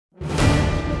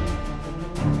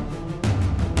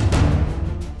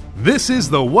This is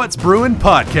the What's Brewing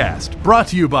podcast, brought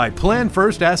to you by Plan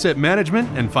First Asset Management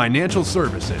and Financial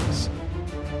Services.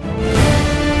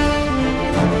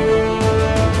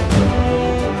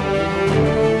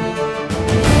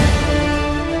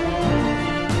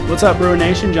 What's up, Bruin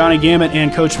Nation? Johnny Gammett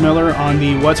and Coach Miller on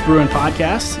the What's Brewing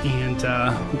podcast, and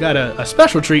we've got a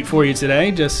special treat for you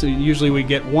today. Just usually we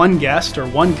get one guest or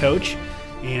one coach,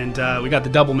 and we got the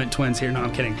Doublemint twins here. No,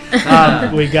 I'm kidding.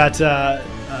 We got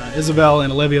Isabel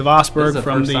and Olivia Vosberg. This is the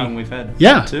first time we've had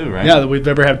two, right? Yeah, we've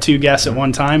ever had two guests at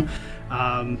one time.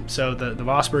 So the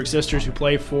Vosberg sisters who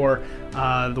play for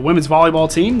the women's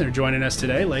volleyball team, they're joining us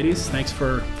today. Ladies, thanks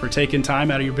for taking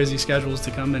time out of your busy schedules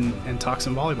to come and talk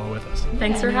some volleyball with us.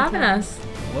 Thanks for having us.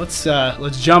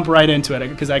 Let's jump right into it,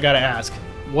 because I got to ask,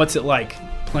 what's it like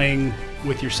playing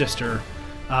with your sister?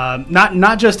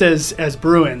 Not just as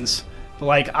Bruins, but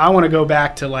like I want to go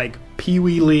back to like Pee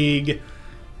Wee League,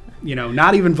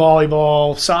 not even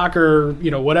volleyball, soccer,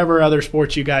 whatever other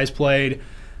sports you guys played.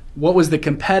 What was the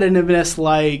competitiveness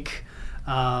like?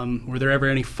 Were there ever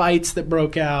any fights that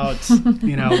broke out?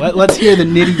 Let's hear the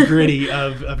nitty gritty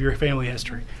of your family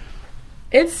history.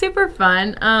 It's super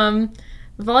fun.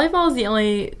 Volleyball is the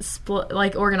only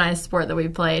organized sport that we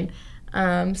played.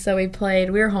 So we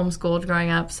were homeschooled growing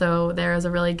up, so there was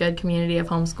a really good community of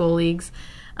homeschool leagues.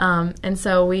 And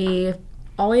so we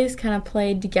always kind of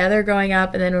played together growing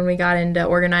up, and then when we got into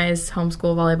organized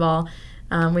homeschool volleyball,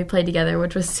 we played together,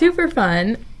 which was super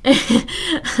fun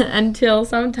until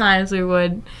sometimes we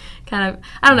would kind of,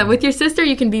 I don't know, with your sister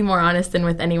you can be more honest than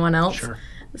with anyone else. Sure.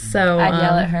 So I'd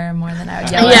yell at her more than I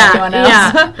would yell at anyone else.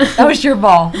 Yeah. That was your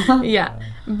ball. Yeah.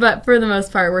 But for the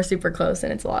most part, we're super close,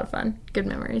 and it's a lot of fun. Good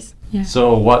memories. Yeah.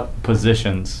 So what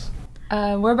positions?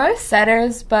 We're both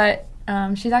setters, but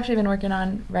she's actually been working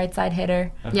on right side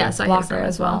hitter. Okay. Yeah, so I blocker hit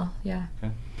as well. Yeah.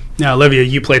 Okay. Now, Olivia,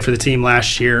 you played for the team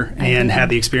last year and did. had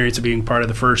the experience of being part of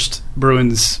the first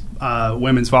Bruins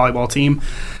women's volleyball team.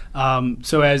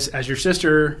 So as your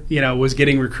sister, was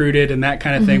getting recruited and that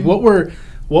kind of thing, what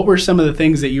were some of the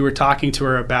things that you were talking to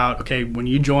her about? Okay, when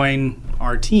you join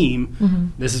our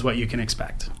team, this is what you can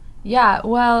expect. Yeah,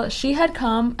 well, she had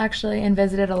come actually and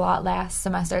visited a lot last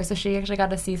semester, so she actually got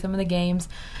to see some of the games,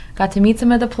 got to meet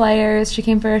some of the players. She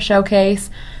came for a showcase,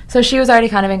 so she was already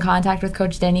kind of in contact with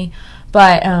Coach Denny.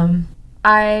 But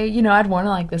I'd warn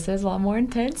her, this is a lot more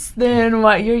intense than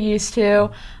what you're used to,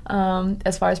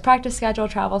 as far as practice schedule,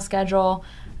 travel schedule,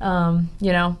 and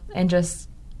just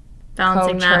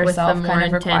Balancing coach that with the herself more kind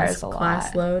of intense requires a class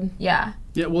lot. load. Yeah.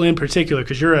 Yeah, well, in particular,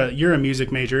 because you're a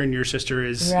music major and your sister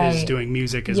is doing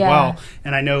music as Yeah. well,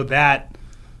 and I know that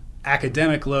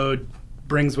academic load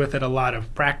brings with it a lot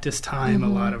of practice time, a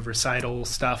lot of recital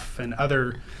stuff, and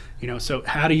other, So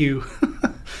how do you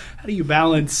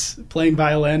balance playing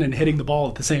violin and hitting the ball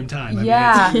at the same time?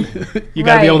 I mean, you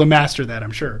got to be able to master that,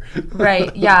 I'm sure.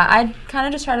 Right. Yeah, I'd kind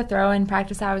of just try to throw in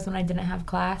practice hours when I didn't have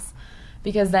class,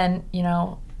 because then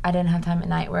I didn't have time at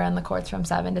night. We're on the courts from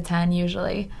 7 to 10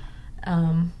 usually.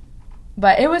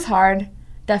 But it was hard.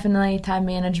 Definitely time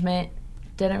management.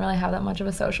 Didn't really have that much of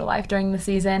a social life during the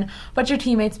season. But your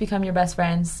teammates become your best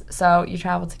friends. So you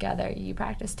travel together. You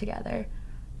practice together.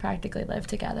 Practically live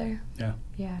together.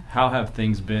 Yeah. How have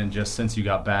things been just since you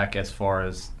got back as far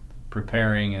as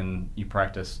preparing, and you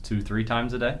practice 2-3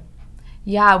 times a day?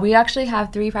 Yeah, we actually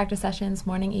have 3 practice sessions,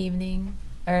 morning,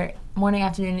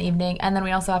 afternoon, and evening. And then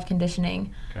we also have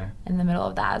conditioning in the middle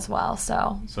of that as well.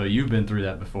 So you've been through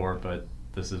that before, but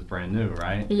this is brand new,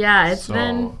 right? Yeah,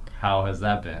 how has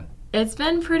that been? It's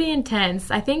been pretty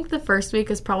intense. I think the first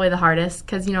week is probably the hardest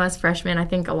because, as freshmen, I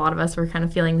think a lot of us were kind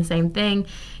of feeling the same thing.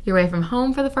 You're away from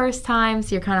home for the first time,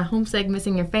 so you're kind of homesick,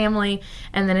 missing your family,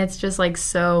 and then it's just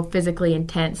so physically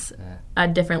intense, a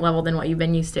different level than what you've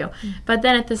been used to. But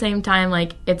then at the same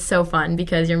time, it's so fun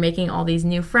because you're making all these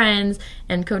new friends,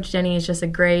 and Coach Denny is just a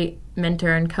great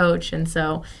mentor and coach, and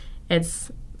so it's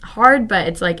hard, but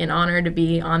it's an honor to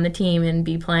be on the team and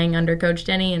be playing under Coach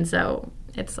Denny, and so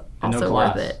it's also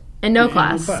worth it. And no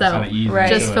class, so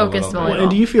just focused volleyball. Well, and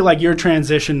do you feel like your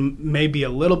transition may be a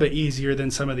little bit easier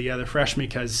than some of the other freshmen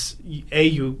because,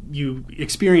 you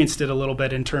experienced it a little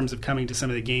bit in terms of coming to some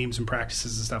of the games and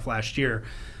practices and stuff last year,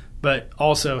 but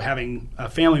also having a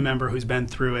family member who's been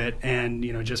through it and,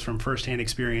 just from firsthand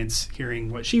experience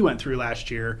hearing what she went through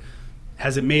last year,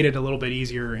 has it made it a little bit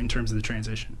easier in terms of the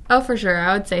transition? Oh, for sure.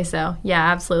 I would say so. Yeah,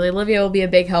 absolutely. Olivia will be a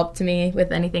big help to me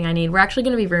with anything I need. We're actually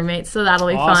going to be roommates, so that'll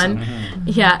be fun. Mm-hmm.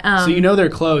 Yeah. So they're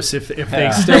close if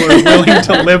they still are willing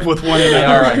to live with one another. They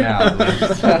are right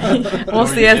now. We'll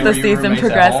see as the season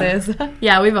progresses.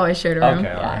 Yeah, we've always shared a room.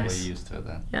 Okay, all right. We're used to it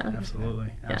then. Yeah.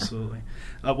 Absolutely.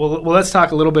 Well, let's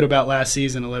talk a little bit about last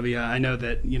season, Olivia. I know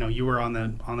that you were on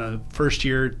the first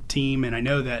year team, and I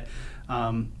know that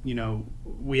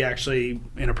we actually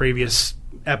in a previous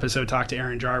episode talked to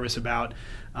Aaron Jarvis about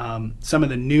some of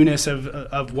the newness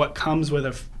of what comes with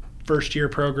a first year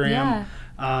program.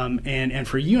 Yeah. And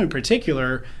for you in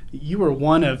particular, you were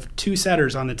one of 2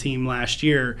 setters on the team last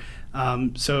year.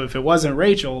 So if it wasn't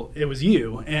Rachel, it was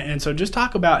you. And so just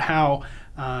talk about how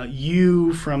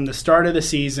you, from the start of the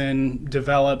season,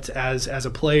 developed as a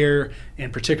player,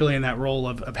 and particularly in that role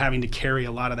of having to carry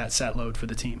a lot of that set load for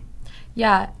the team.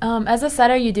 Yeah, as a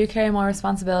setter, you do carry more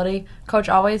responsibility. Coach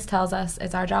always tells us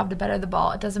it's our job to better the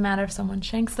ball. It doesn't matter if someone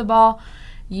shanks the ball.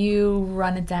 You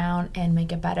run it down and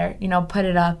make it better. Put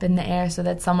it up in the air so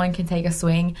that someone can take a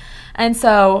swing. And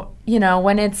so,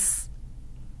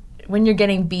 when you're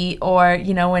getting beat or,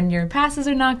 when your passes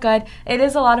are not good, it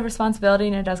is a lot of responsibility,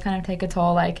 and it does kind of take a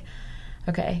toll, like,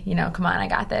 okay, come on, I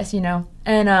got this,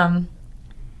 And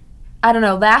I don't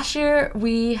know, last year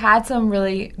we had some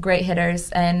really great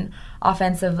hitters, and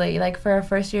offensively, like for a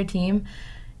first-year team,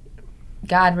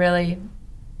 God really,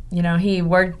 he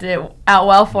worked it out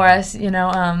well for us,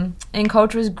 and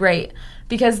Coach was great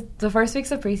because the first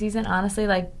weeks of preseason, honestly,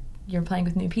 like, you're playing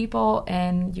with new people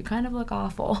and you kind of look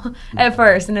awful at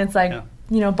first, and it's like,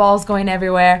 balls going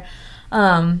everywhere.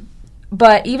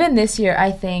 But even this year,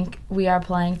 I think we are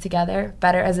playing together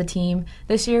better as a team.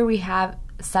 This year we have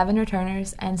 7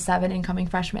 returners and 7 incoming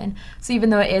freshmen. So even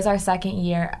though it is our second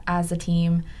year as a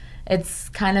team, it's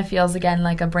kind of feels again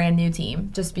like a brand new team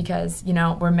just because,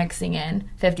 we're mixing in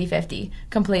 50-50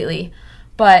 completely.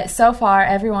 But so far,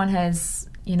 everyone has,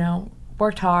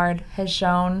 worked hard, has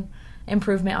shown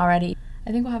improvement already.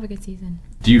 I think we'll have a good season.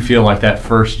 Do you feel like that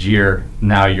first year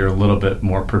now you're a little bit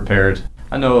more prepared?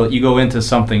 I know you go into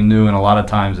something new, and a lot of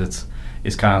times it's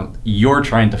kind of you're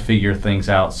trying to figure things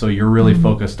out, so you're really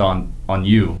focused on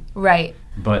you. Right.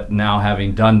 But now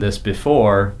having done this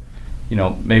before,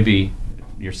 maybe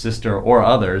your sister or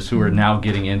others who are now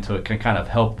getting into it can kind of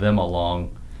help them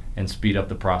along and speed up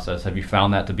the process. Have you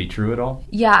found that to be true at all?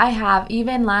 Yeah, I have.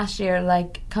 Even last year,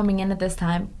 like coming in at this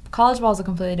time, college ball is a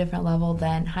completely different level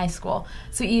than high school.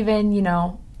 So even,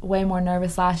 way more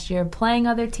nervous last year playing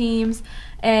other teams.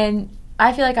 And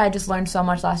I feel like I just learned so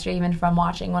much last year, even from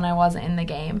watching when I wasn't in the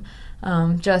game.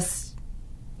 Just,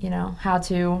 how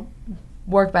to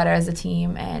work better as a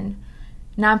team and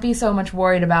not be so much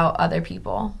worried about other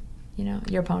people,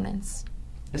 your opponents.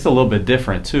 It's a little bit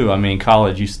different, too. I mean,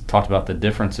 college, you talked about the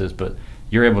differences, but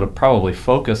you're able to probably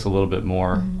focus a little bit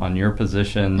more on your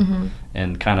position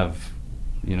and kind of,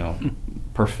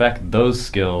 perfect those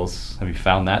skills. Have you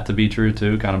found that to be true,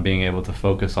 too? Kind of being able to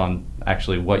focus on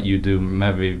actually what you do,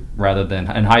 maybe rather than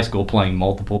in high school playing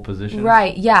multiple positions?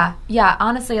 Right, yeah. Yeah,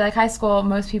 honestly, like high school,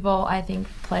 most people, I think,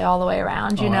 play all the way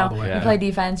around, You play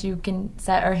defense, you can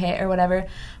set or hit or whatever.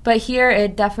 But here,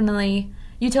 it definitely...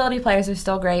 Utility players are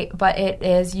still great, but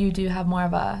you do have more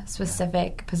of a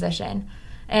specific position.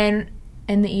 And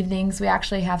in the evenings, we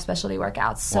actually have specialty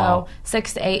workouts. So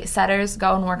 6 to 8 setters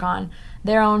go and work on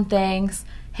their own things.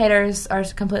 Hitters are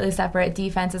completely separate.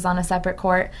 Defense is on a separate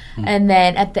court. And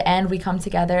then at the end, we come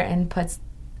together and put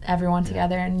everyone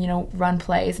together and, run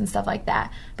plays and stuff like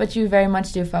that. But you very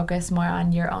much do focus more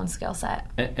on your own skill set.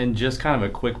 And just kind of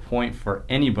a quick point for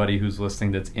anybody who's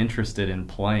listening that's interested in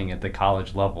playing at the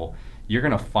college level. You're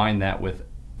going to find that with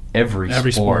every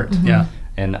sport. Yeah.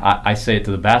 And I say it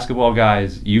to the basketball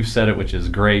guys, you've said it, which is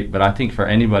great, but I think for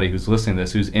anybody who's listening to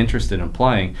this, who's interested in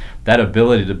playing, that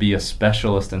ability to be a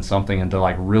specialist in something and to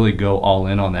like really go all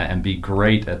in on that and be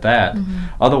great at that.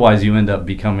 Otherwise, you end up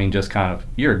becoming just kind of,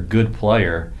 you're a good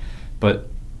player, but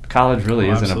college really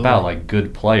isn't about like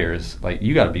good players. Like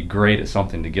you got to be great at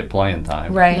something to get playing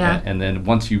time. Right. Yeah. And then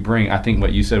once you bring, I think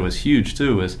what you said was huge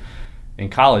too, is in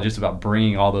college, it's about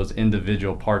bringing all those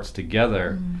individual parts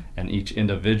together and each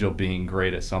individual being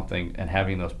great at something and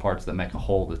having those parts that make a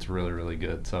whole that's really, really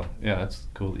good. So, yeah, that's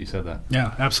cool that you said that.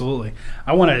 Yeah, absolutely.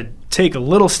 I want to take a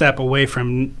little step away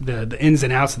from the ins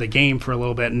and outs of the game for a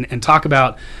little bit and talk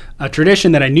about a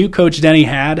tradition that I knew Coach Denny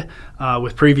had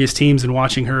with previous teams and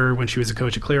watching her when she was a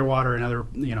coach at Clearwater and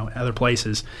other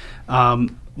places.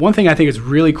 One thing I think is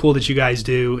really cool that you guys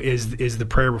do is the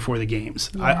prayer before the games.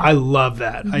 Yeah. I love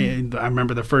that. I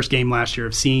remember the first game last year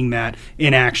of seeing that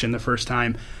in action the first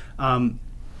time. And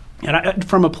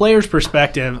from a player's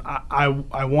perspective,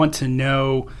 I want to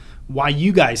know why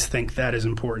you guys think that is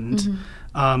important.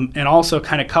 And also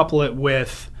kind of couple it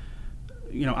with,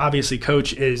 obviously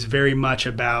Coach is very much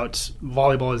about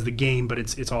volleyball as the game, but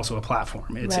it's also a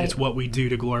platform. It's what we do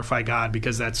to glorify God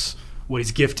because that's what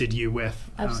he's gifted you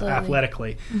with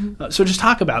athletically. So just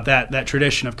talk about that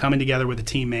tradition of coming together with a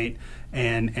teammate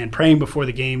and praying before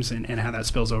the games and how that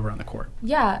spills over on the court.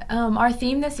 Yeah, our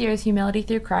theme this year is humility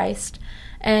through Christ.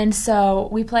 And so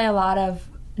we play a lot of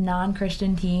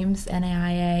non-Christian teams,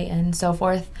 NAIA and so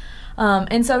forth.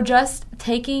 And so just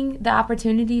taking the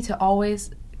opportunity to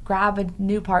always grab a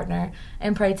new partner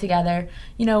and pray together.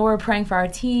 You know, we're praying for our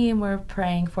team, we're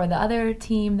praying for the other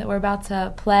team that we're about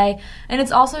to play. And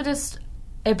it's also just,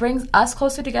 it brings us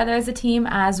closer together as a team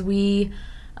as we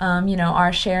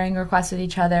are sharing requests with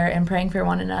each other and praying for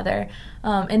one another.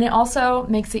 And it also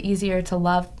makes it easier to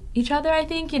love each other, I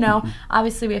think.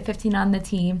 Obviously we have 15 on the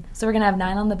team, so we're going to have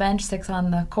 9 on the bench, 6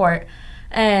 on the court.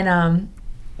 And,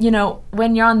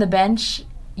 when you're on the bench,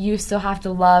 you still have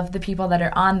to love the people that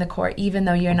are on the court, even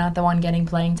though you're not the one getting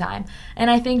playing time.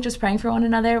 And I think just praying for one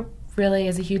another really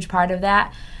is a huge part of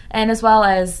that. And as well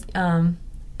as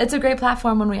it's a great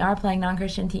platform when we are playing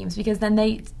non-Christian teams, because then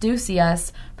they do see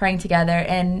us praying together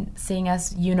and seeing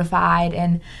us unified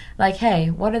and like, hey,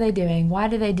 what are they doing? Why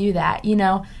do they do that?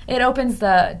 It opens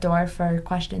the door for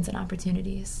questions and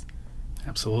opportunities.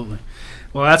 Absolutely.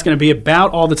 Well, that's going to be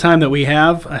about all the time that we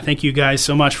have. I thank you guys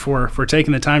so much for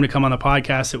taking the time to come on the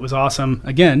podcast. It was awesome,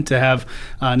 again, to have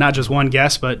not just one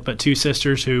guest, but 2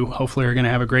 sisters who hopefully are going to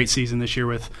have a great season this year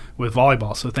with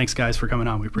volleyball. So thanks, guys, for coming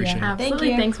on. We appreciate it. Absolutely.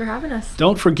 Thank you. Thanks for having us.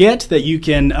 Don't forget that you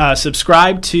can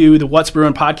subscribe to the What's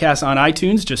Brewing podcast on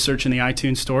iTunes. Just search in the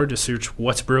iTunes store. Just search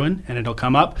What's Brewing, and it'll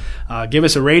come up. Give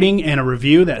us a rating and a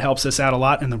review. That helps us out a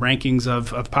lot in the rankings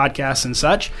of podcasts and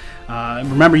such.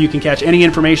 Remember, you can catch any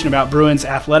information about Bruins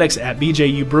athletics at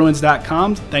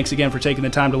bjubruins.com. Thanks again for taking the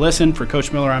time to listen. For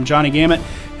Coach Miller, I'm Johnny Gamet,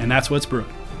 and that's What's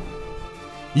Brewing.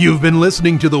 You've been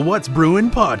listening to the What's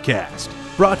Brewing podcast,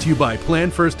 brought to you by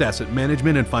Plan First Asset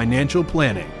Management and Financial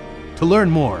Planning. To learn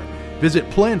more, visit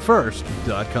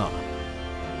planfirst.com.